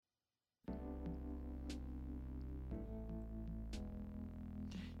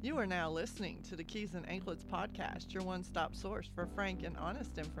You are now listening to the Keys and Anklets podcast, your one-stop source for frank and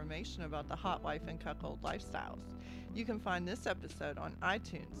honest information about the hot wife and cuckold lifestyles. You can find this episode on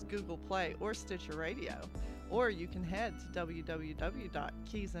iTunes, Google Play, or Stitcher Radio, or you can head to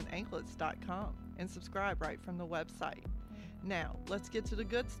www.keysandanklets.com and subscribe right from the website. Now, let's get to the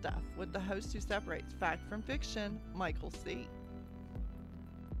good stuff with the host who separates fact from fiction, Michael C.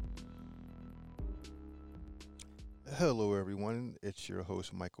 Hello, everyone. It's your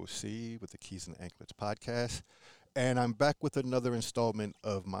host, Michael C. with the Keys and Anklets podcast. And I'm back with another installment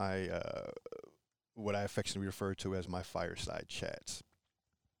of my, what I affectionately refer to as my Fireside chats.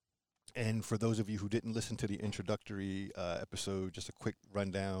 And for those of you who didn't listen to the introductory episode, just a quick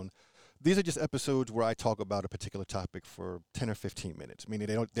rundown. These are just episodes where I talk about a particular topic for 10 or 15 minutes, meaning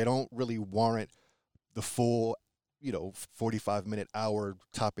they don't really warrant the full, 45-minute, hour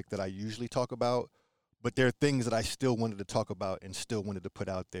topic that I usually talk about. But there are things that I still wanted to talk about and still wanted to put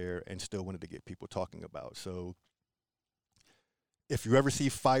out there and still wanted to get people talking about. So if you ever see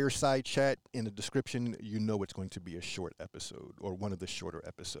Fireside Chat in the description, you know it's going to be a short episode or one of the shorter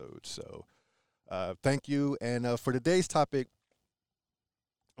episodes. So thank you. And for today's topic,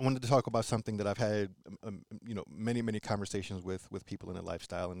 I wanted to talk about something that I've had, many, many conversations with people in the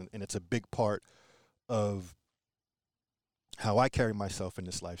lifestyle. And it's a big part of how I carry myself in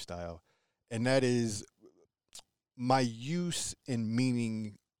this lifestyle. And that is my use and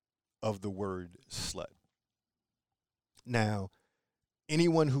meaning of the word slut. Now,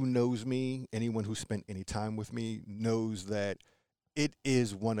 anyone who knows me, anyone who spent any time with me knows that it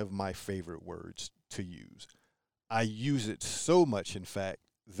is one of my favorite words to use. I use it so much, in fact,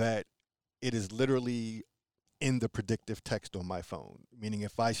 that it is literally in the predictive text on my phone, meaning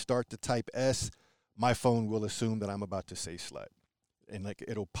if I start to type S, my phone will assume that I'm about to say slut. And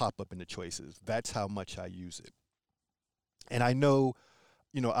it'll pop up in the choices. That's how much I use it. And I know,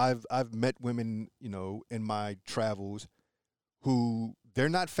 I've met women, in my travels who they're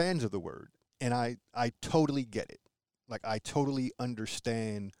not fans of the word. And I totally get it. I totally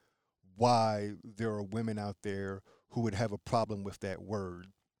understand why there are women out there who would have a problem with that word.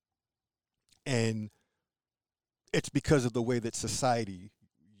 And it's because of the way that society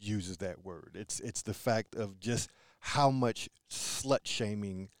uses that word. It's the fact of just how much slut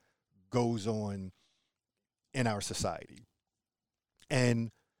shaming goes on in our society. And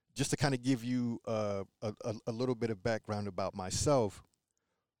just to kind of give you a little bit of background about myself,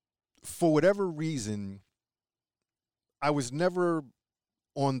 for whatever reason, I was never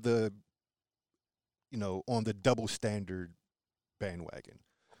on the double standard bandwagon.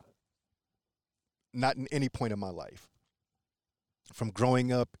 Not in any point of my life. From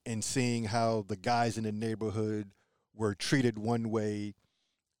growing up and seeing how the guys in the neighborhood were treated one way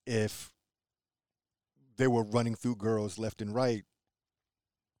if they were running through girls left and right,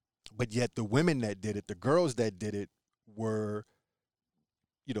 but yet the women that did it, the girls that did it, were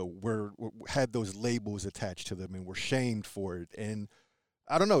had those labels attached to them and were shamed for it. And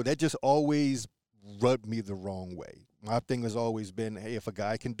I don't know, that just always rubbed me the wrong way. My thing has always been, hey, if a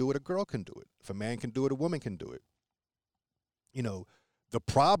guy can do it, a girl can do it. If a man can do it, a woman can do it. The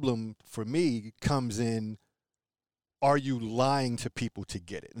problem for me comes in, are you lying to people to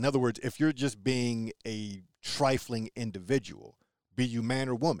get it? In other words, if you're just being a trifling individual, be you man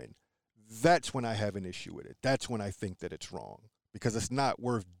or woman, that's when I have an issue with it. That's when I think that it's wrong, because it's not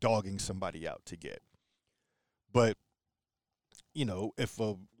worth dogging somebody out to get. But, if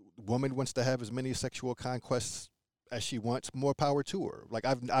a woman wants to have as many sexual conquests as she wants, more power to her.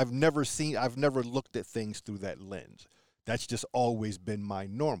 I've never looked at things through that lens. That's just always been my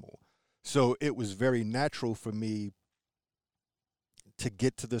normal. So it was very natural for me to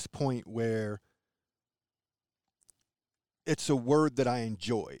get to this point where it's a word that I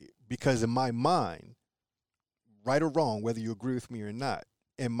enjoy, because in my mind, right or wrong, whether you agree with me or not,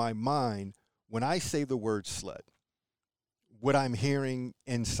 in my mind, when I say the word slut, what I'm hearing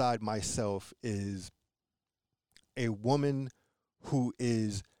inside myself is a woman who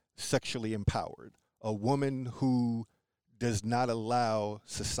is sexually empowered, a woman who does not allow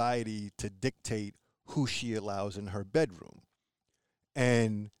society to dictate who she allows in her bedroom.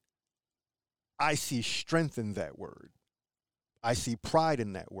 And I see strength in that word. I see pride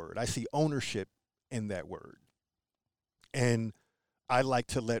in that word. I see ownership in that word. And I like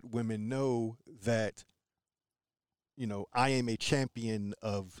to let women know that, I am a champion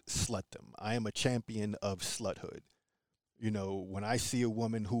of slutdom. I am a champion of sluthood. When I see a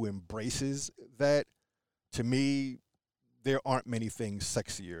woman who embraces that, to me, there aren't many things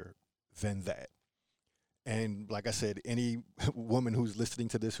sexier than that. And like I said, any woman who's listening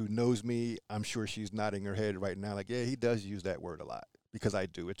to this who knows me, I'm sure she's nodding her head right now like, yeah, he does use that word a lot. because I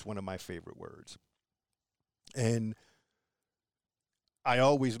do. It's one of my favorite words. And I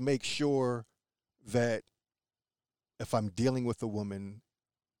always make sure that if I'm dealing with a woman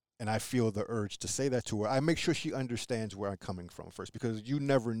and I feel the urge to say that to her, I make sure she understands where I'm coming from first, because you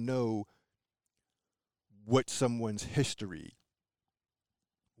never know what someone's history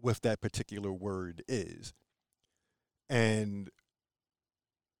with that particular word is. And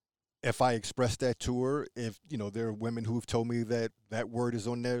if I express that to her, if, there are women who've told me that that word is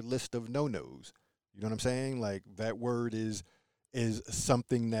on their list of no-nos. You know what I'm saying? Like, that word is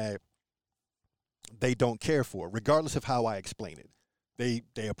something that they don't care for, regardless of how I explain it.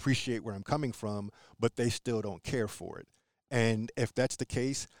 They appreciate where I'm coming from, but they still don't care for it. And if that's the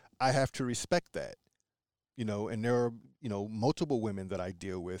case, I have to respect that. And there are, multiple women that I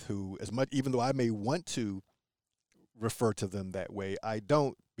deal with who, as much, even though I may want to refer to them that way, I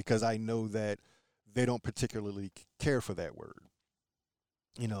don't, because I know that they don't particularly care for that word.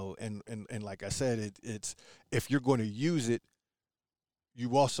 And like I said, it's if you're going to use it,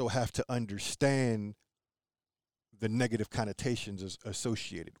 you also have to understand the negative connotations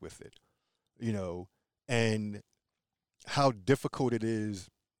associated with it, and how difficult it is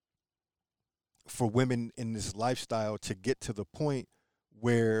for women in this lifestyle to get to the point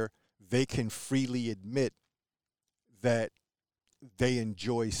where they can freely admit that they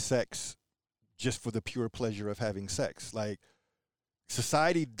enjoy sex just for the pure pleasure of having sex. Like,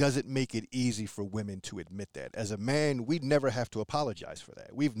 society doesn't make it easy for women to admit that. As a man, we never have to apologize for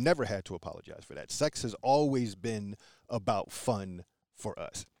that. We've never had to apologize for that. Sex has always been about fun for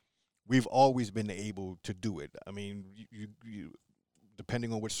us. We've always been able to do it. I mean, you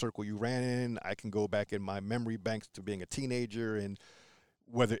depending on which circle you ran in, I can go back in my memory banks to being a teenager, and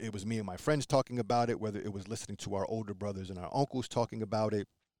whether it was me and my friends talking about it, whether it was listening to our older brothers and our uncles talking about it,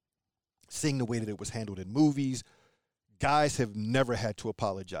 seeing the way that it was handled in movies, guys have never had to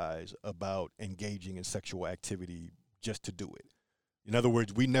apologize about engaging in sexual activity just to do it. In other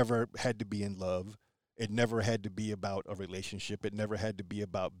words, we never had to be in love. It never had to be about a relationship. It never had to be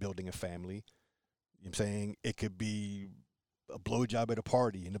about building a family. You know what I'm saying? It could be a blowjob at a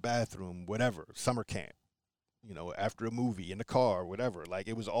party, in the bathroom, whatever, summer camp, after a movie, in the car, whatever. Like,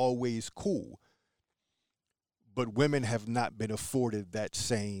 it was always cool. But women have not been afforded that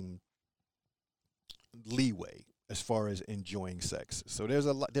same leeway as far as enjoying sex. So there's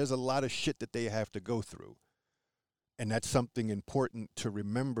a lot of shit that they have to go through. And that's something important to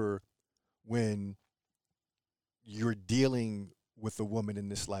remember when you're dealing with a woman in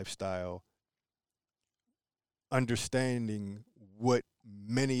this lifestyle, understanding what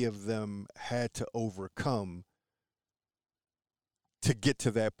many of them had to overcome to get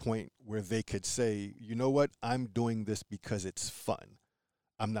to that point where they could say, you know what, I'm doing this because it's fun.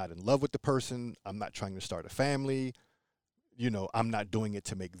 I'm not in love with the person. I'm not trying to start a family. I'm not doing it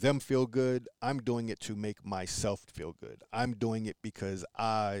to make them feel good. I'm doing it to make myself feel good. I'm doing it because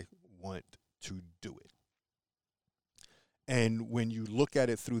I want to do it. And when you look at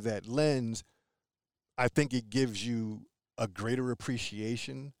it through that lens, I think it gives you a greater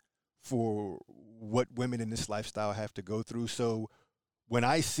appreciation for what women in this lifestyle have to go through. So when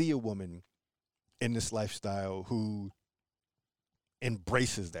I see a woman in this lifestyle who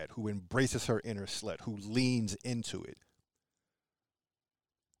embraces that, who embraces her inner slut, who leans into it,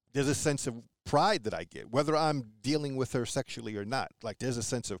 there's a sense of pride that I get, whether I'm dealing with her sexually or not. Like, there's a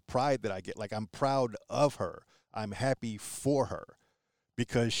sense of pride that I get. Like, I'm proud of her. I'm happy for her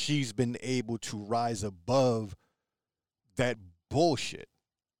because she's been able to rise above that bullshit.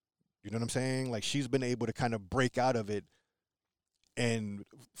 You know what I'm saying? Like, she's been able to kind of break out of it and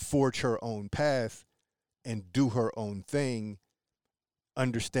forge her own path and do her own thing,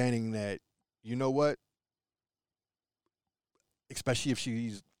 understanding that, you know what, especially if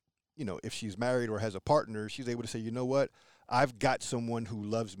she's married or has a partner, she's able to say, you know what, I've got someone who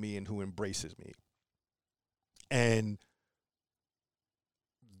loves me and who embraces me. And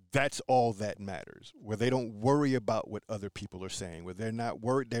that's all that matters, where they don't worry about what other people are saying, where they're not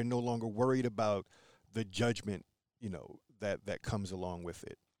worried, they're no longer worried about the judgment, that comes along with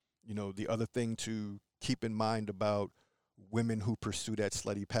it. The other thing to keep in mind about women who pursue that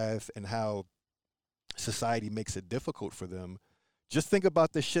slutty path and how society makes it difficult for them, just think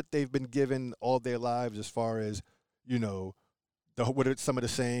about the shit they've been given all their lives as far as, what are some of the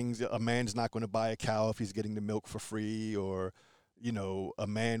sayings? A man's not going to buy a cow if he's getting the milk for free, or, a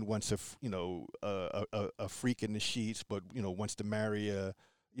man wants a freak in the sheets, but, wants to marry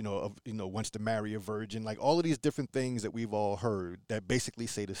wants to marry a virgin. Like, all of these different things that we've all heard that basically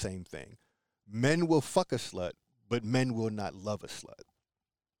say the same thing. Men will fuck a slut, but men will not love a slut.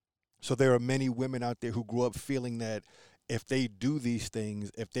 So there are many women out there who grew up feeling that if they do these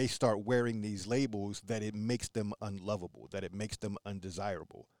things, if they start wearing these labels, that it makes them unlovable, that it makes them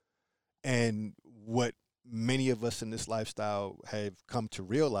undesirable. And what many of us in this lifestyle have come to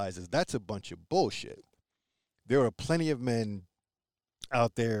realize is that's a bunch of bullshit. There are plenty of men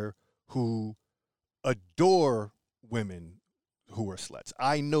out there who adore women who are sluts.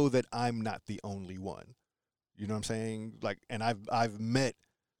 I know that I'm not the only one. You know what I'm saying? Like, and I've met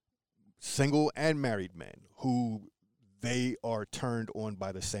single and married men who they are turned on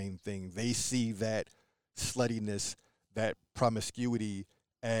by the same thing. They see that sluttiness, that promiscuity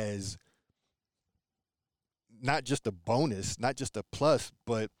as not just a bonus, not just a plus,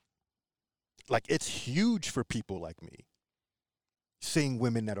 but like it's huge for people like me. Seeing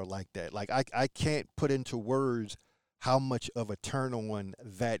women that are like that. Like I can't put into words how much of a turn on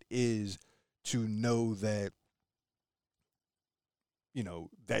that is to know that, you know,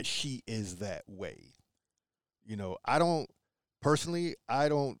 that she is that way. You know, I don't,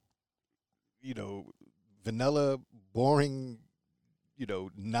 you know, vanilla, boring, you know,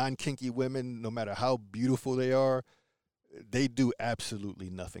 non-kinky women, no matter how beautiful they are, they do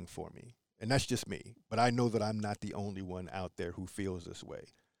absolutely nothing for me. And that's just me. But I know that I'm not the only one out there who feels this way.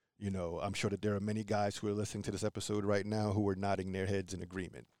 You know, I'm sure that there are many guys who are listening to this episode right now who are nodding their heads in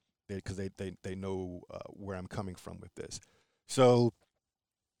agreement because they know where I'm coming from with this. So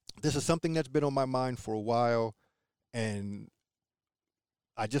this is something that's been on my mind for a while, and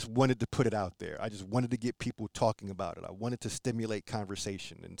I just wanted to put it out there. I just wanted to get people talking about it. I wanted to stimulate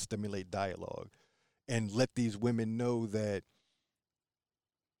conversation and stimulate dialogue and let these women know that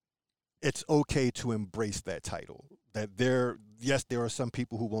it's okay to embrace that title. That yes, there are some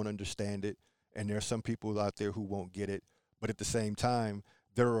people who won't understand it, and there are some people out there who won't get it. But at the same time,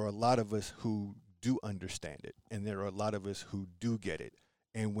 there are a lot of us who do understand it, and there are a lot of us who do get it.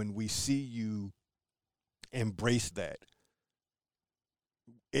 And when we see you embrace that,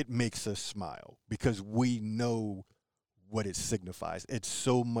 it makes us smile because we know what it signifies. It's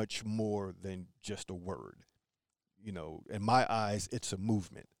so much more than just a word. You know, in my eyes, it's a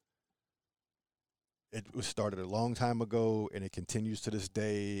movement. It was started a long time ago, and it continues to this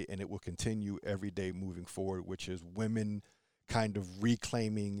day, and it will continue every day moving forward, which is women kind of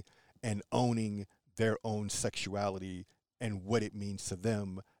reclaiming and owning their own sexuality and what it means to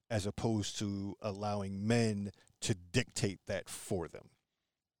them, as opposed to allowing men to dictate that for them.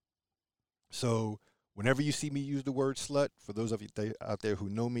 So whenever you see me use the word slut, for those of you out there who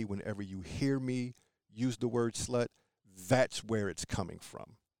know me, whenever you hear me use the word slut, that's where it's coming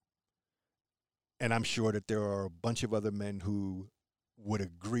from. And I'm sure that there are a bunch of other men who would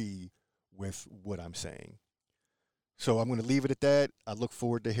agree with what I'm saying. So I'm going to leave it at that. I look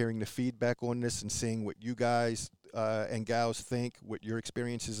forward to hearing the feedback on this and seeing what you guys and gals think, what your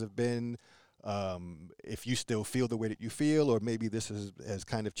experiences have been. If you still feel the way that you feel, or maybe this has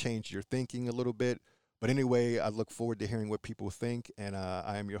kind of changed your thinking a little bit. But anyway, I look forward to hearing what people think. And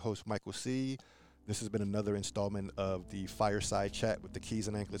I am your host, Michael C. This has been another installment of the Fireside Chat with the Keys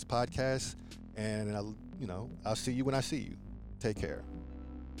and Anklets podcast. And I'll see you when I see you. Take care.